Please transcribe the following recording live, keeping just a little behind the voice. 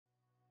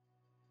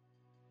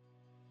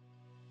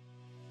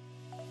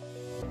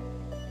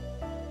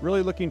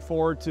Really looking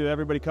forward to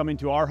everybody coming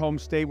to our home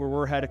state where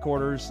we're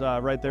headquarters,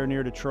 right there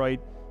near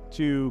Detroit,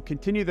 to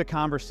continue the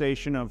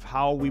conversation of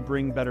how we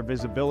bring better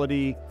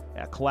visibility,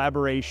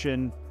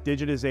 collaboration,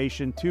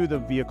 digitization to the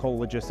vehicle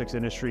logistics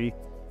industry.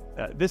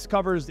 This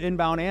covers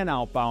inbound and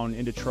outbound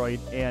in Detroit,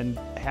 and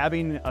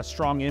having a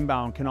strong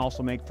inbound can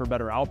also make for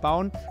better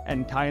outbound,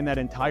 and tying that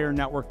entire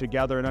network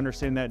together and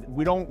understanding that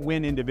we don't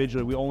win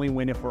individually, we only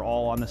win if we're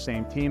all on the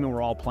same team and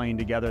we're all playing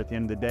together at the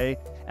end of the day.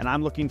 And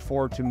I'm looking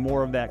forward to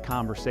more of that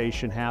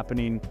conversation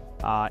happening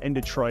in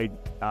Detroit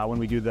when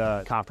we do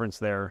the conference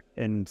there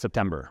in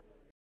September.